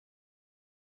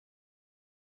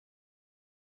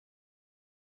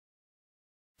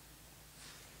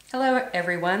Hello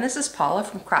everyone, this is Paula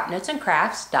from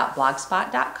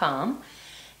cropnotesandcrafts.blogspot.com,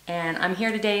 and I'm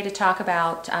here today to talk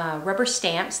about rubber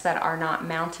stamps that are not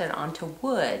mounted onto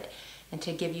wood, and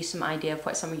to give you some idea of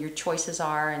what some of your choices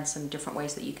are and some different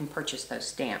ways that you can purchase those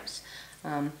stamps.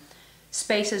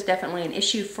 Space is definitely an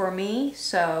issue for me,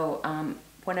 so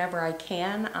whenever I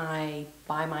can I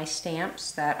buy my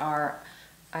stamps that are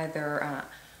either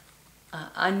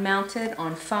unmounted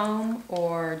on foam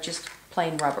or just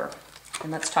plain rubber. And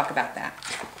let's talk about that.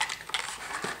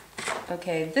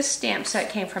 Okay, this stamp set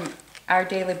came from Our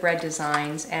Daily Bread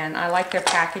Designs, and I like their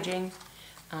packaging,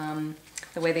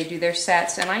 the way they do their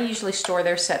sets, and I usually store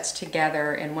their sets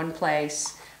together in one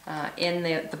place in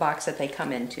the box that they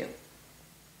come into.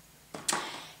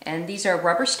 And these are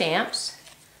rubber stamps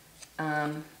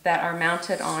that are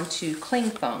mounted onto cling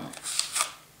foam.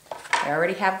 I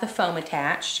already have the foam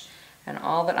attached, and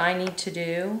all that I need to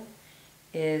do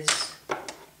is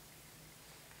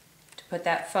put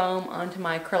that foam onto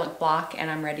my acrylic block and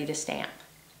I'm ready to stamp.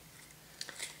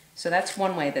 So that's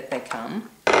one way that they come.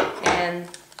 And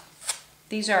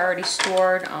these are already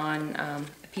stored on a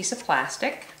piece of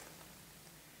plastic.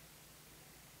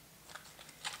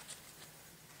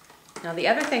 Now the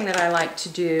other thing that I like to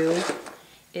do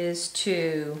is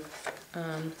to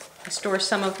store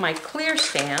some of my clear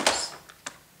stamps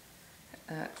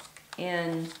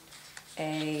in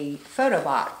a photo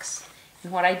box.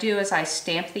 And what I do is I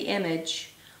stamp the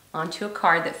image onto a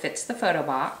card that fits the photo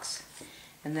box,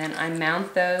 and then I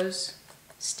mount those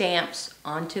stamps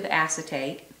onto the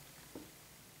acetate,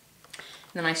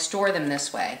 and then I store them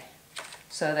this way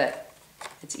so that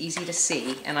it's easy to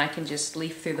see and I can just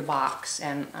leaf through the box,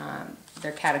 and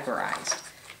they're categorized.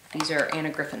 These are Anna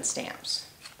Griffin stamps.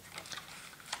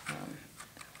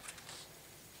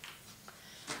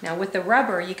 Now with the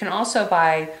rubber, you can also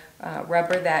buy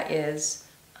rubber that is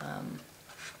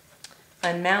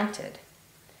unmounted,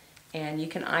 and you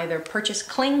can either purchase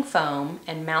cling foam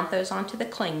and mount those onto the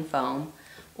cling foam,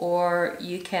 or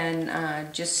you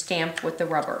can just stamp with the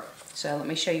rubber. So let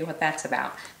me show you what that's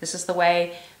about. This is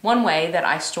one way that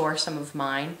I store some of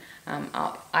mine.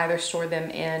 I'll either store them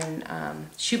in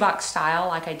shoebox style,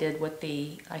 like I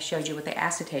showed you with the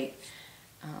acetate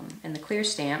and the clear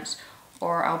stamps,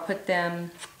 or I'll put them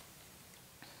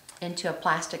into a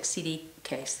plastic CD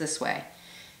case this way.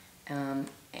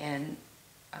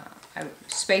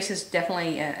 Space is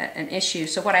definitely an issue.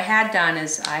 So what I had done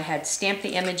is I had stamped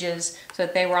the images so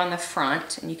that they were on the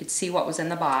front and you could see what was in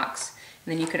the box,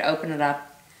 and then you could open it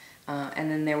up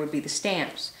and then there would be the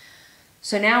stamps.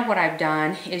 So now what I've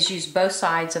done is use both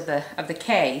sides of the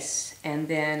case, and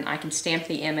then I can stamp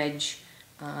the image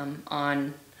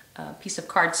on a piece of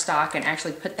cardstock and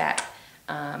actually put that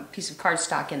piece of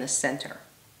cardstock in the center.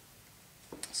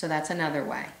 So that's another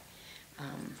way.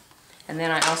 And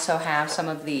then I also have some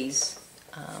of these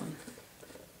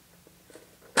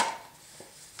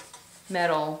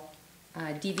metal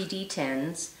DVD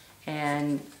tins,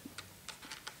 and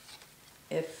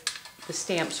if the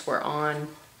stamps were on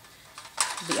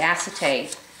the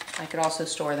acetate, I could also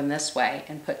store them this way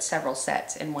and put several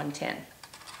sets in one tin.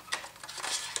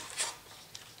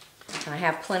 And I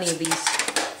have plenty of these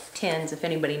tins. If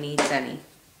anybody needs any,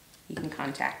 you can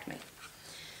contact me.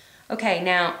 Okay,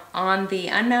 now on the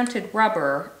unmounted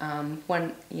rubber, I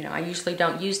usually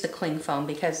don't use the cling foam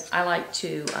because I like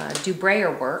to do brayer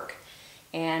work.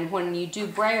 And when you do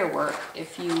brayer work,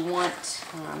 if you want,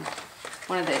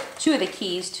 two of the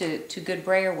keys to good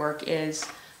brayer work is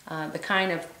the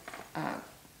kind of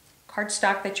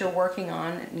cardstock that you're working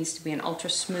on. It needs to be an ultra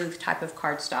smooth type of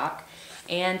cardstock,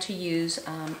 and to use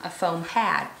a foam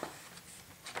pad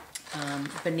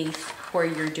beneath where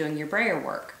you're doing your brayer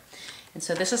work. And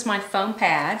so this is my foam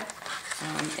pad.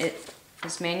 It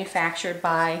is manufactured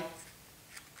by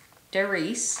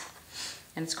Darice,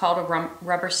 and it's called a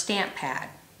rubber stamp pad.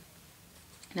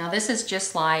 Now this is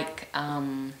just like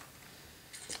a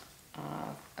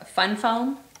fun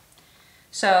foam.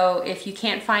 So if you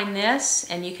can't find this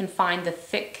and you can find the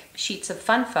thick sheets of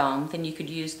fun foam, then you could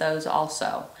use those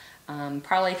also.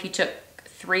 Probably if you took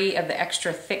 3 of the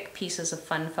extra thick pieces of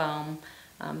fun foam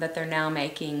that they're now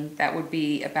making, that would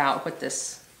be about what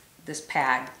this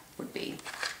pad would be.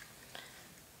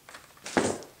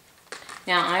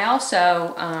 Now I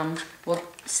also will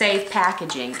save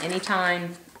packaging.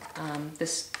 Anytime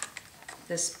this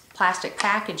plastic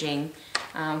packaging,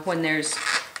 when there's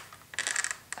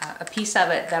a piece of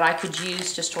it that I could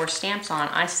use to store stamps on,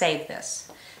 I save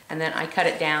this, and then I cut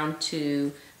it down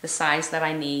to the size that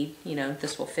I need.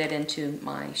 This will fit into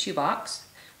my shoebox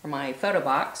or my photo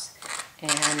box,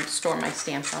 and store my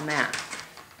stamps on that.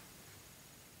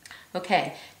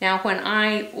 Okay, now when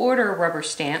I order rubber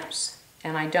stamps,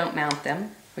 and I don't mount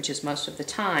them, which is most of the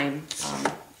time.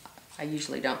 I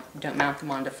usually don't mount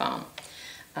them onto foam.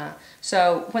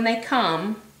 So when they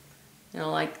come, you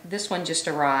know, like this one just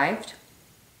arrived,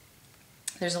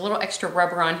 there's a little extra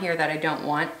rubber on here that I don't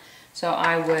want, so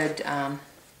I would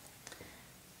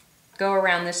go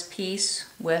around this piece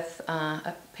with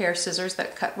a pair of scissors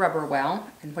that cut rubber well,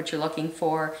 and what you're looking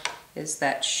for is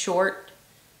that short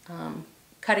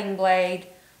cutting blade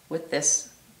with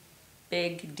this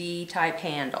big D-type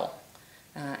handle,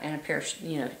 and a pair of,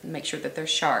 you know, make sure that they're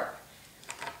sharp.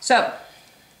 So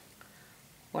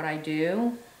what I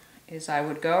do is I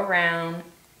would go around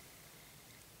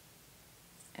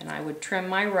and I would trim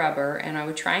my rubber, and I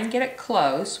would try and get it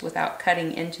close without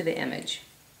cutting into the image.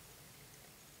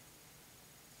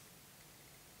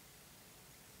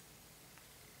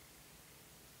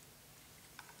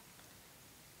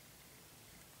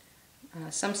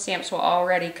 Some stamps will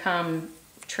already come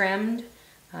trimmed.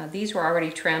 These were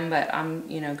already trimmed, but I'm,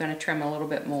 you know, going to trim a little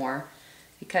bit more,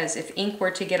 because if ink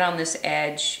were to get on this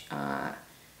edge,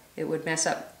 it would mess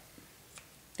up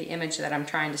the image that I'm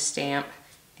trying to stamp.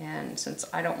 And since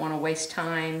I don't want to waste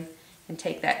time and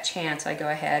take that chance, I go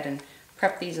ahead and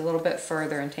prep these a little bit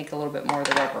further and take a little bit more of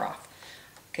the rubber off.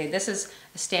 Okay, this is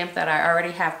a stamp that I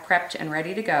already have prepped and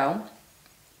ready to go,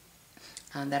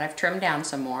 that I've trimmed down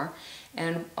some more.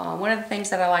 And one of the things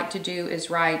that I like to do is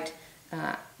write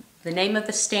the name of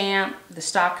the stamp, the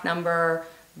stock number,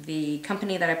 the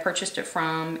company that I purchased it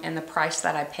from, and the price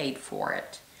that I paid for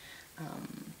it.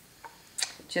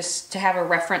 Just to have a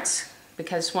reference,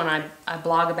 because when I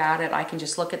blog about it, I can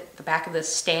just look at the back of the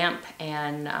stamp,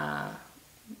 and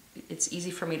it's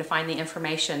easy for me to find the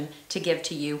information to give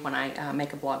to you when I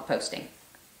make a blog posting.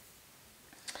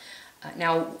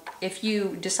 Now, if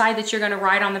you decide that you're going to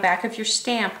write on the back of your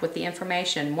stamp with the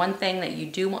information, one thing that you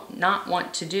do not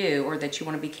want to do, or that you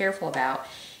want to be careful about,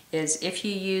 is if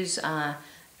you use a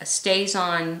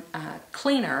StazOn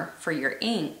cleaner for your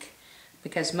ink,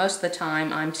 because most of the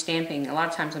time I'm stamping, a lot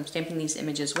of times I'm stamping these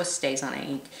images with StazOn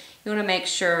ink. You want to make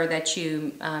sure that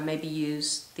you maybe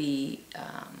use the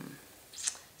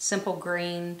Simple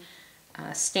Green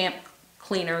stamp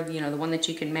cleaner, you know, the one that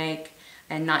you can make,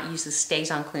 and not use the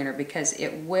StazOn cleaner, because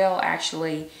it will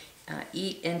actually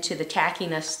eat into the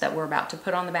tackiness that we're about to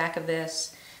put on the back of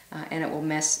this, and it will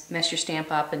mess your stamp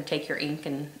up and take your ink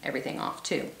and everything off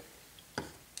too.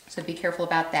 So be careful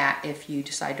about that if you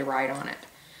decide to write on it.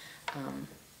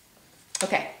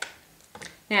 Okay,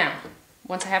 now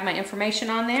once I have my information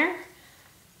on there,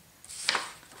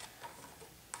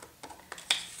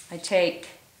 I take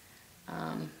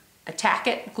a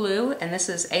Tack-It glue, and this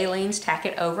is Aleene's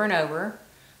Tack-It Over and Over.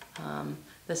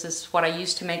 This is what I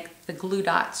used to make the glue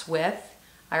dots with.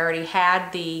 I already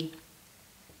had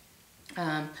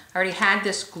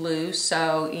this glue,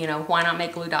 so you know, why not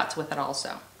make glue dots with it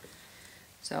also?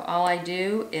 So all I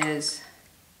do is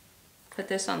put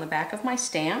this on the back of my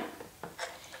stamp,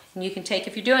 and you can take,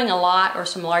 if you're doing a lot or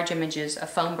some large images, a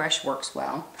foam brush works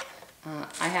well.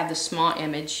 I have the small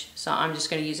image, so I'm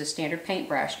just going to use a standard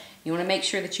paintbrush. You want to make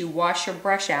sure that you wash your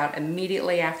brush out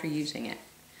immediately after using it.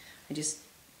 I just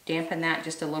dampen that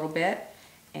just a little bit,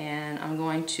 and I'm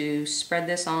going to spread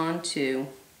this onto,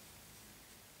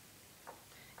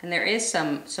 and there is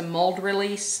some mold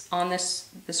release on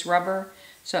this rubber,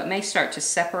 so it may start to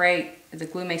separate, the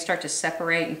glue may start to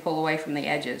separate and pull away from the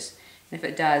edges. And if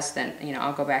it does, then, you know,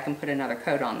 I'll go back and put another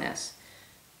coat on this.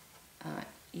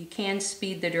 You can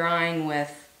speed the drying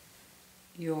with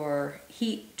your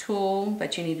heat tool,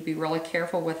 but you need to be really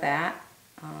careful with that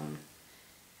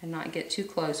and not get too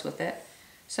close with it.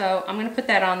 So I'm going to put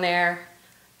that on there,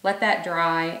 let that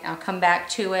dry. I'll come back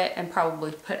to it and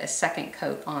probably put a second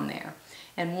coat on there.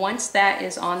 And once that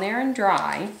is on there and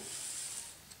dry,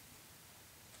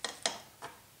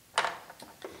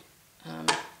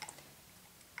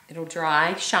 it'll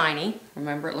dry shiny.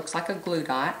 Remember, it looks like a glue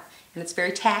dot, and it's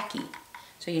very tacky.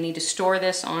 So you need to store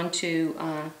this onto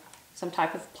some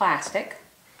type of plastic.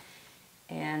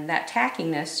 And that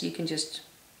tackiness, you can just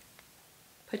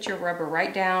put your rubber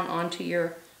right down onto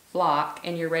your block,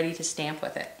 and you're ready to stamp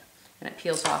with it. And it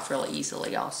peels off really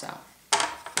easily also.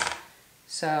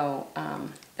 So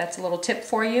that's a little tip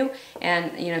for you.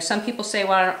 And you know, some people say,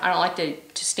 well, I don't like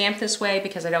to stamp this way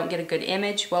because I don't get a good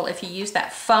image. Well, if you use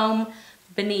that foam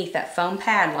beneath, that foam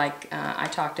pad like I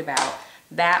talked about,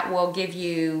 that will give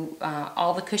you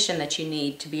all the cushion that you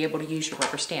need to be able to use your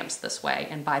rubber stamps this way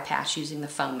and bypass using the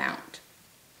foam mount.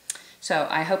 So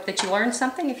I hope that you learned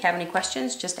something. If you have any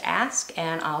questions, just ask,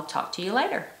 and I'll talk to you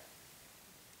later.